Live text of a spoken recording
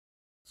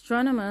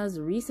Astronomers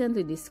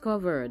recently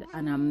discovered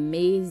an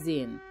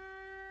amazing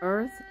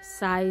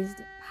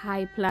Earth-sized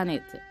Pi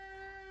planet.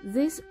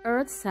 This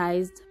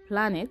Earth-sized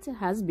planet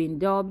has been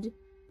dubbed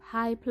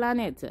Pi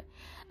Planet,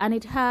 and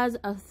it has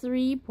a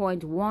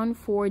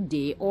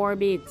 3.14-day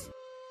orbit.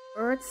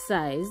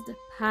 Earth-sized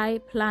Pi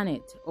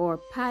Planet,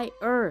 or Pi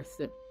Earth,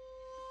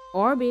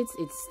 orbits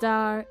its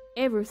star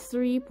every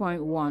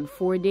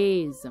 3.14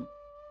 days,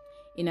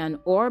 in an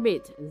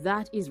orbit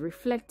that is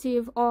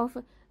reflective of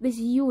this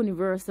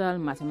universal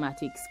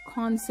mathematics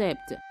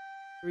concept.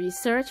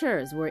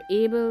 Researchers were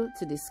able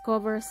to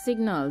discover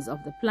signals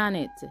of the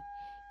planet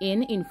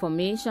in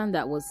information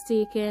that was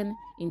taken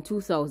in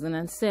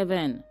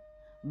 2007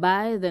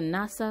 by the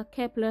NASA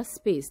Kepler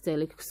Space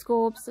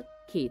Telescope's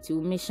K2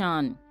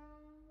 mission.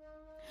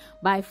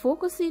 By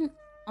focusing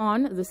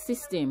on the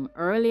system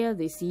earlier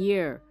this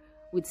year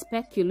with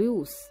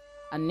Speculus,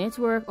 a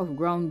network of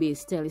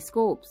ground-based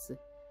telescopes,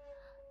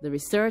 the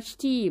research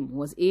team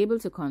was able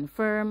to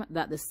confirm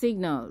that the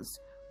signals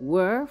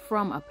were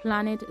from a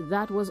planet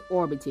that was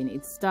orbiting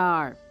its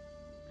star.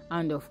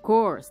 And of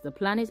course, the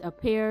planet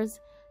appears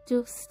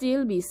to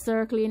still be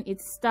circling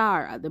its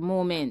star at the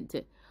moment,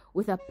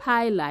 with a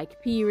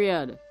pi-like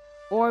period,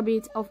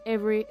 orbit of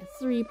every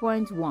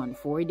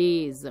 3.14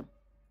 days.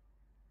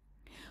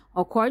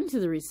 According to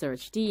the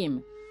research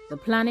team, the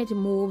planet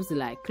moves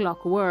like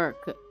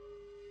clockwork.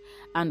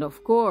 And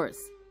of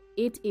course,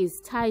 it is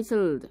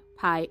titled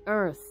Pi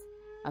Earth,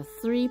 a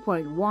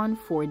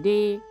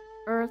 3.14-day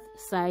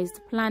Earth-sized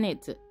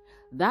planet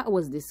that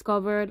was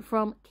discovered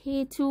from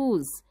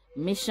K2's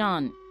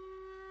mission.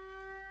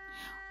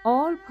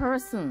 All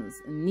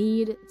persons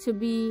need to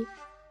be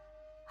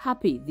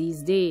happy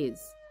these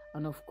days,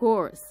 and of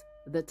course,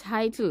 the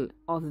title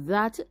of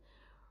that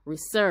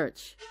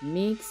research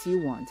makes you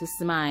want to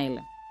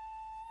smile.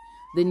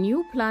 The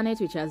new planet,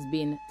 which has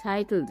been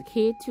titled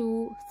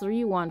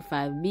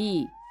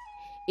K2315b,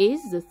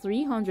 is the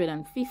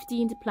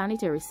 315th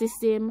planetary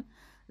system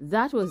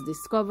that was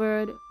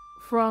discovered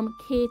from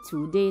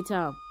K2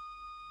 data.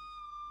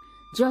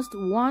 Just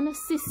one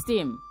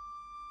system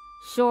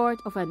short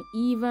of an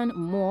even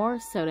more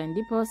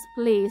serendipitous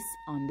place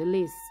on the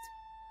list.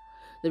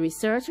 The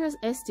researchers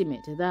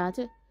estimate that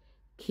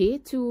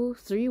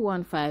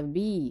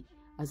K2315b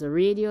has a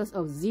radius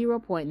of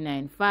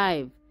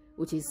 0.95,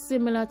 which is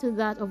similar to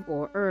that of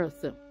our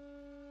Earth,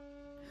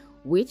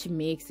 which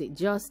makes it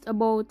just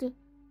about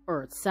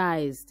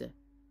Earth-sized.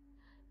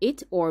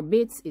 It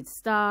orbits its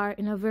star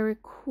in a very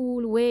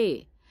cool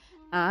way,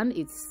 and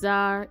its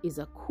star is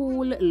a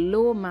cool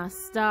low-mass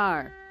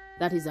star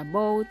that is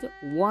about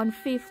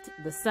 1/5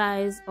 the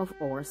size of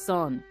our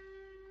Sun.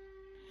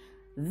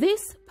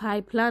 This Pi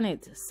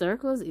planet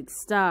circles its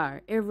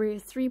star every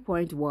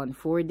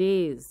 3.14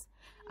 days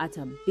at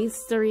a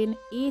blistering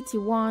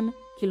 81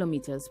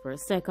 kilometers per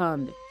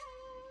second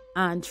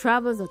and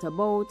travels at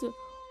about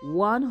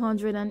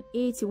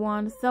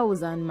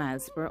 181,000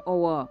 miles per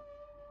hour.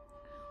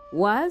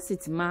 Whilst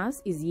its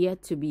mass is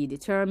yet to be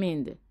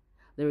determined,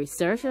 the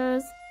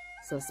researchers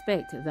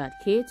suspect that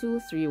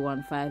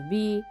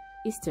K2315b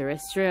is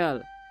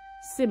terrestrial,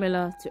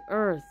 similar to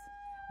Earth,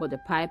 but the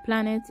Pi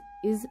planet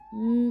is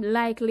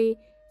likely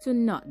to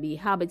not be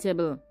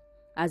habitable,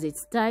 as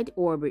its tight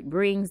orbit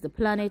brings the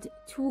planet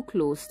too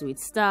close to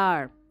its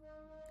star,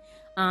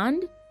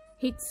 and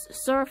its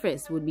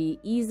surface would be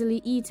easily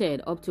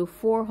heated up to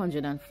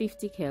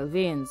 450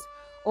 kelvins,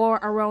 or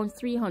around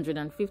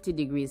 350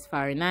 degrees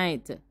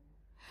Fahrenheit.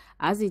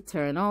 As it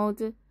turned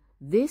out,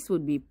 this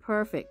would be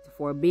perfect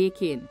for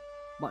baking,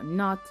 but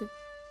not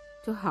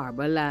to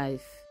harbor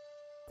life.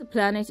 The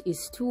planet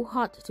is too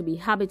hot to be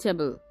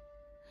habitable,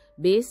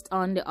 based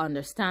on the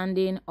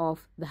understanding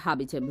of the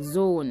habitable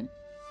zone.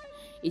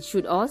 It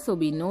should also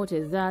be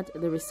noted that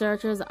the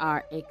researchers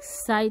are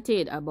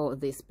excited about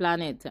this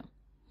planet,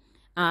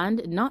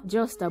 and not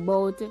just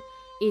about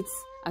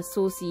its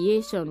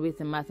association with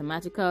the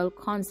mathematical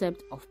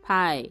concept of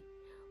pi,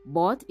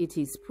 but it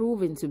is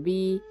proven to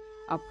be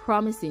a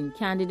promising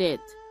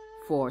candidate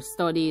for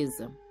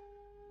studies.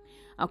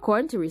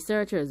 According to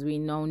researchers, we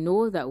now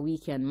know that we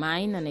can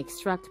mine and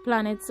extract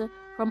planets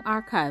from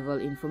archival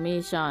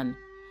information,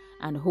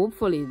 and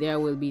hopefully there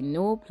will be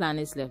no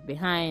planets left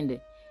behind,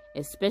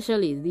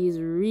 especially these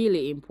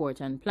really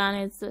important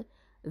planets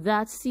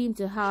that seem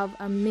to have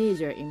a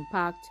major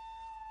impact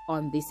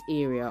on this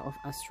area of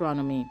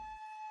astronomy.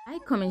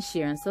 Like, comment,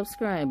 share, and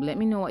subscribe. Let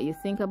me know what you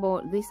think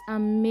about this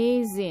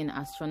amazing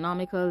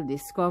astronomical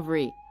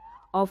discovery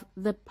of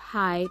the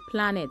Pi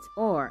planet,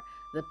 or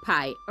the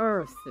Pi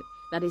Earth,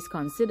 that is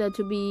considered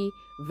to be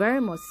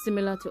very much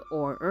similar to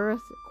our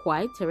Earth,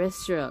 quite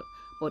terrestrial.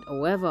 But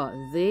however,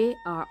 they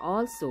are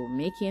also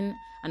making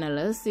an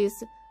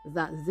analysis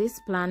that this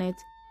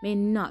planet may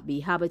not be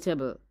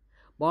habitable,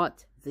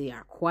 but they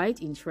are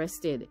quite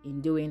interested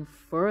in doing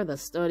further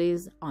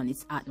studies on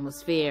its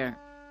atmosphere,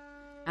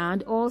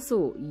 and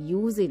also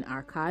using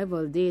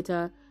archival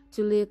data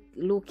to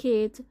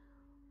locate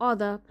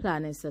other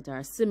planets that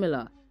are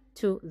similar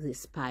to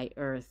this Pi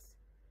Earth.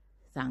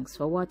 Thanks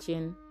for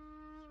watching.